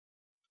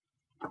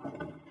We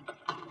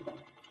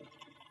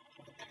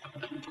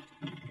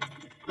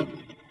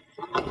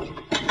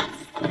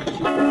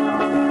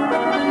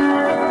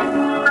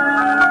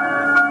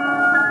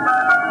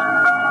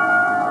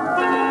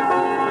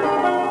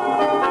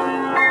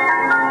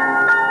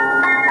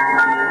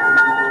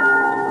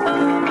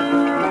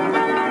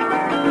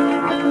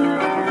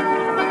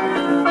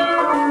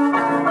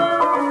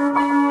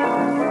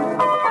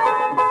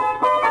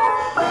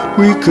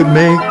could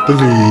make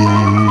believe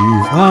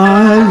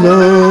I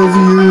love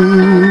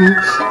you,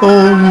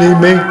 only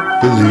make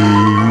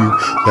believe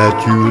that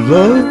you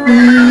love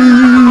me.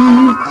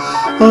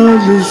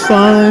 Others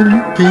find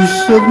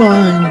peace of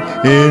mind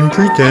in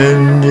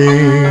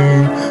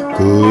pretending.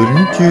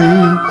 Couldn't you,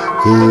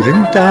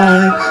 couldn't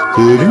I,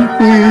 couldn't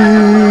we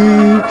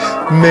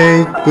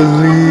make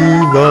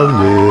believe our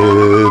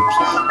lips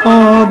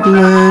are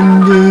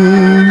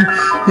blending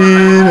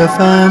in a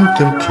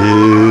phantom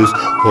kiss,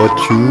 or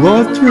two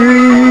or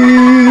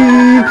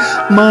three?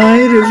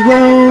 Might as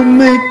well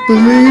make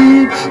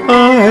believe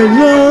I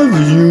love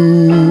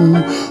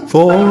you,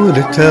 for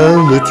to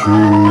tell the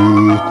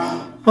truth,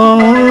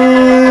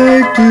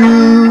 I do.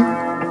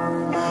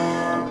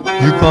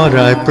 You part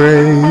I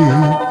pray,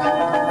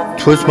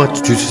 'twas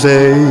much to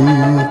say,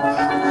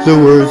 the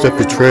words that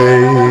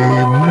betray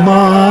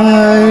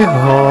my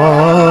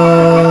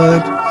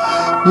heart.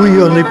 We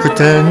only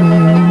pretend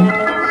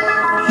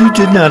you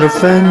did not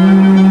offend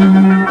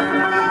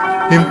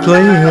in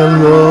playing a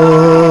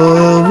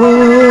lover's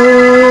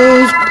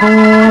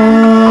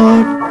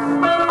part.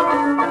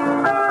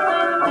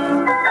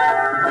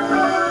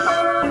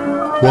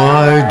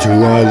 Why do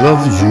I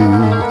love you?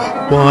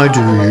 Why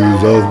do you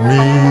love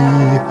me?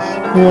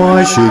 Why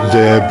should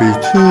there be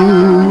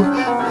two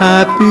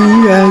happy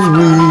as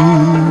we?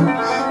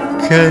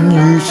 Can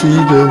you see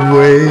the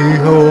way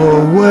or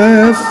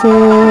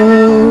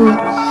wherefore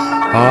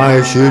I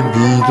should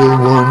be the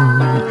one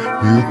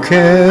you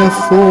care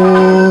for?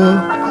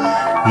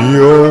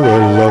 You're a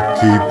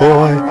lucky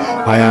boy,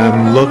 I am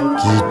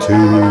lucky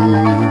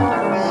too.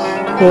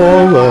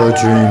 All our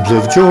dreams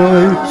of joy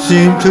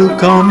seem to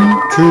come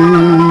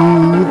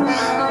true.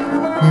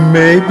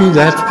 Maybe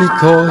that's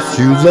because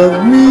you love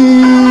me.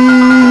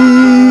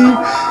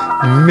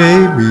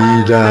 Maybe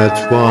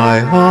that's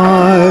why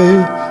I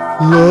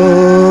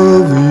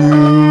love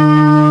you.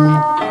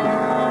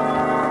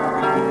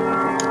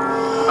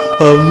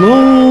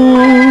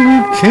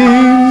 Along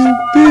came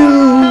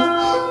Bill,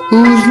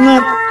 who's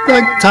not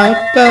like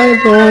type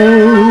at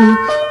all.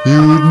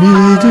 You'd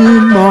meet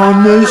him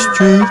on the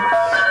street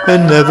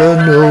and never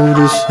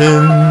notice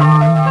him.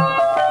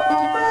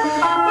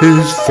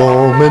 His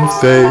form and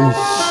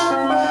face,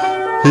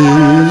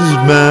 his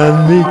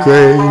manly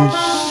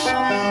grace,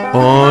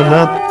 are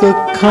not the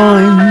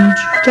kind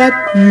that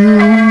you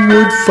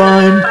would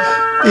find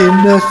in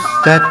a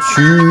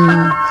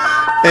statue.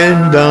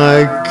 And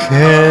I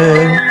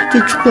can't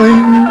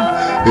explain,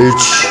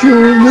 it's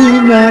surely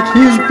not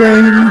his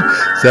brain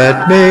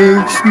that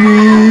makes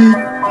me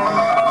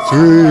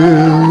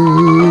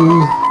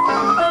thrill.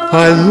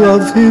 I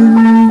love him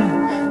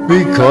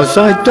because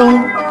I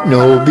don't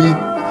know,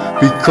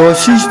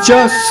 because he's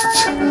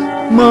just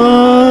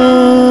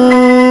my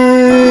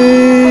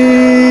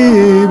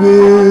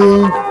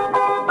Bill.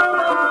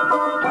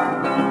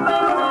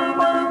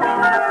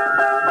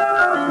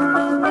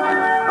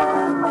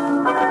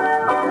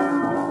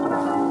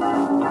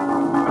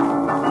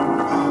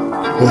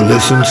 Oh,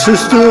 listen,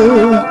 sister,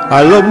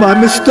 I love my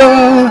mister.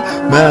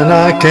 Man,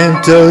 I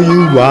can't tell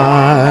you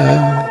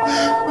why.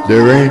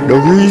 There ain't no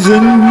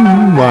reason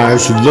why I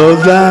should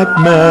love that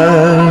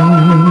man.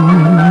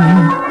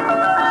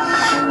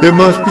 It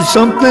must be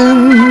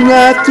something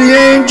that the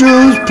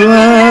angels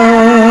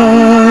plan.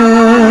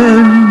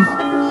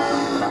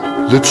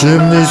 The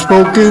chimney's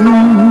smoking,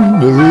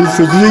 the roof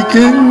is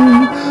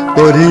leaking,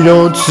 but he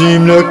don't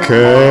seem to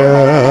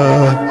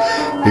care.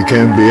 He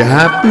can be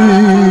happy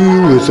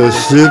with a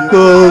sip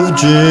of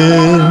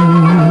gin.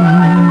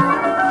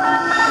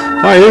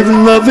 I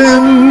even love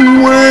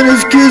him when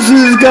his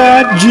kisses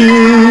got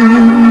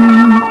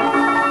gin.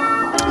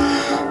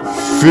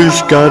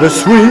 Fish gotta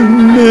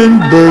swim and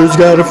birds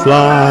gotta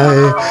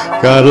fly.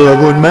 Gotta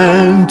love one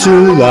man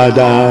till I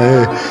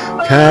die.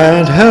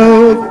 Can't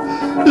help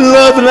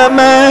loving that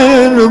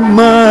man of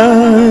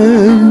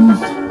mine.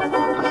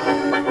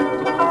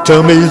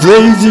 Tell me he's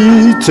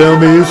lazy, tell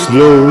me he's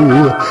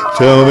slow,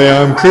 tell me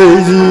I'm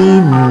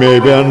crazy,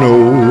 maybe I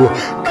know.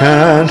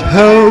 Can't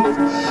help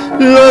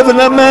loving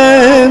that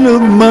man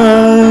of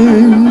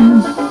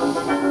mine.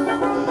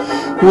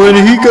 When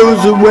he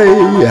goes away,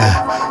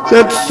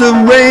 that's a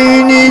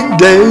rainy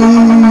day,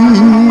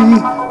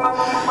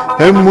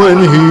 and when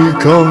he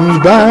comes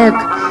back,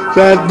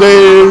 that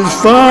day is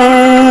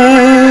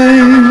fine.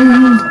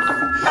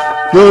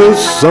 The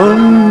sun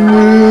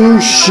will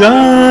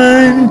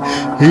shine,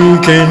 he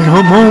can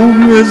come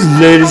home as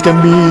late as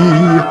can be.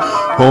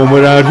 Home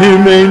without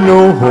him ain't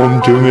no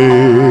home to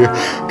me.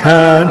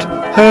 Can't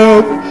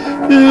help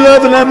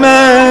loving that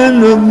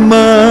man of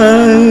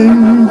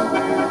mine.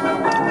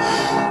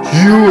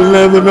 You will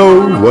never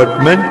know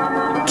what meant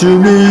to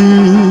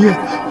me.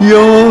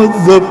 You're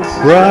the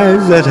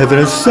prize that heaven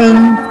has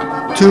sent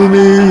to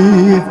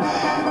me.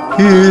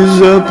 Here's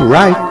a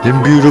bright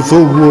and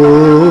beautiful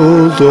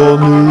world all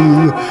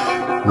new,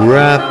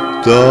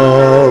 wrapped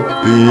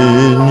up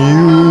in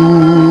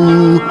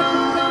you.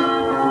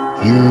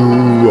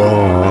 You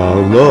are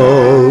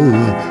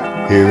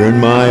love, here in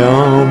my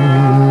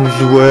arms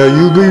where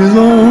you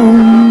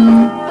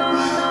belong.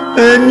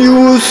 And you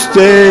will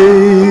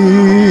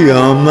stay,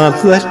 I'll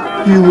not let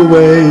you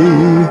away.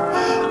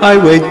 I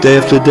wait day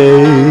after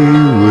day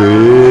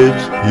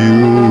with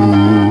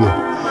you.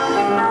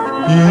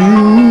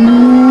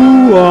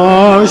 You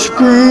are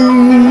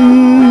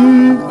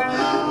spring,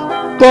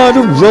 but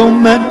a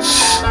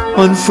romance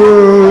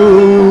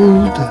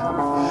unfurled.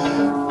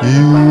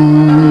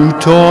 You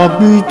taught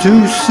me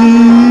to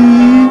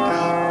see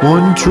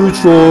one truth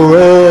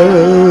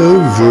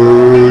forever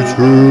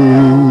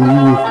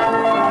true.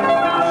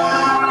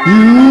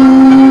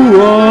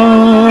 You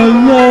are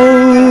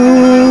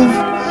love,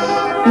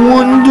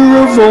 wonder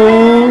of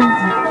all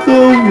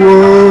the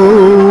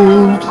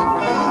world,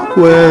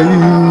 where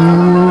you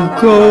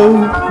go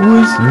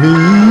with me.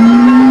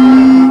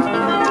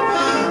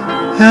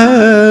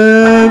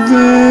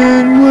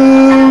 Heaven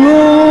will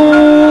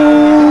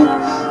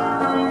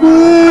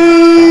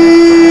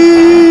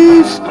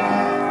always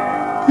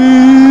be.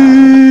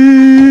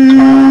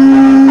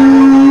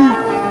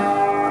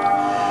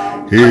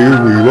 Here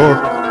we are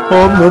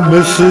on the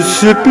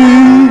Mississippi,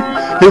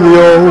 here we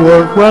all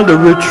work while the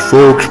rich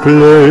folks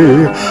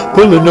play,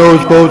 pulling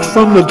those boats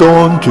from the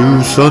dawn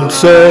to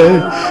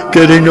sunset,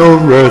 getting no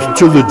rest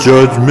till the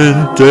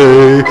judgment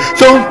day.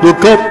 Don't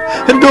look up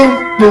and don't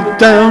look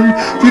down,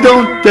 you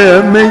don't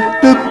dare make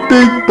the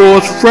big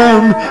boss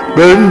frown.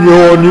 Bend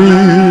your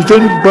knees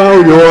and bow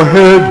your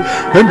head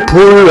and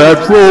pull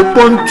that rope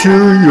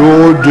until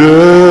you're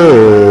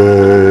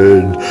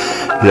dead.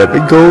 Let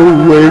me go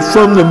away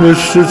from the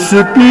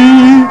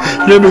Mississippi,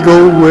 let me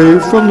go away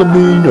from the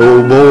mean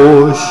old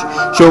Moors.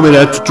 Show me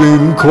that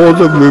stream called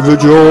the River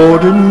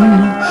Jordan,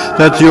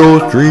 that's the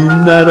old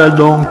stream that I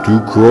long to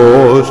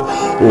cross.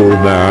 Old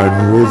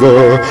man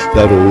river,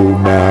 that old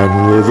man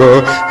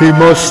river, he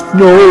must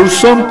know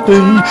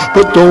something,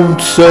 but don't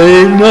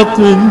say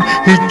nothing.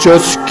 He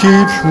just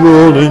keeps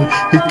rolling,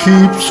 he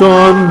keeps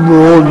on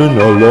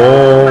rolling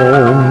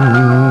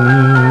along.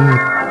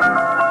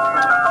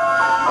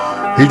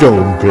 He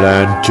don't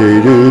plant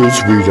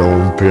taters, we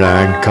don't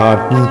plant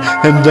cotton,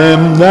 and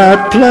them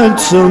that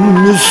plants them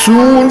is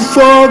soon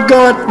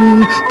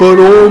forgotten. But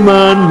old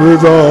man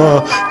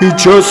river, he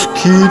just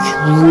keeps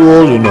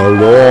rolling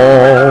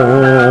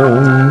along.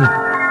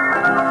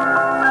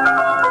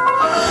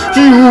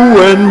 You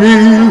and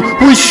me,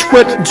 we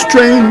sweat and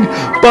strain,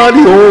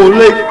 body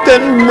all ached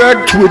and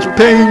racked with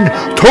pain.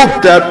 Tote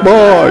that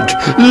barge,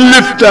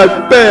 lift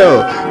that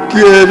bell,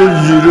 get a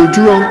little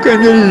drunk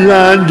and you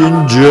land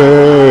in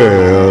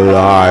jail.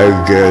 I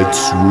get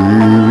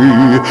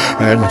weary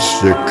and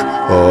sick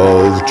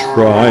of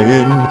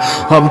trying,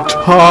 I'm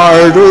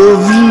tired of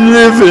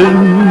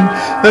living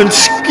and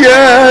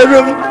scared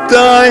of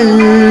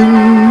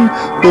dying.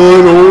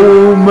 But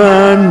old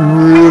man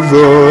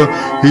river,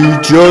 he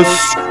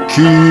just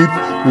keep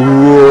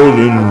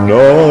rolling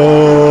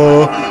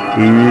along.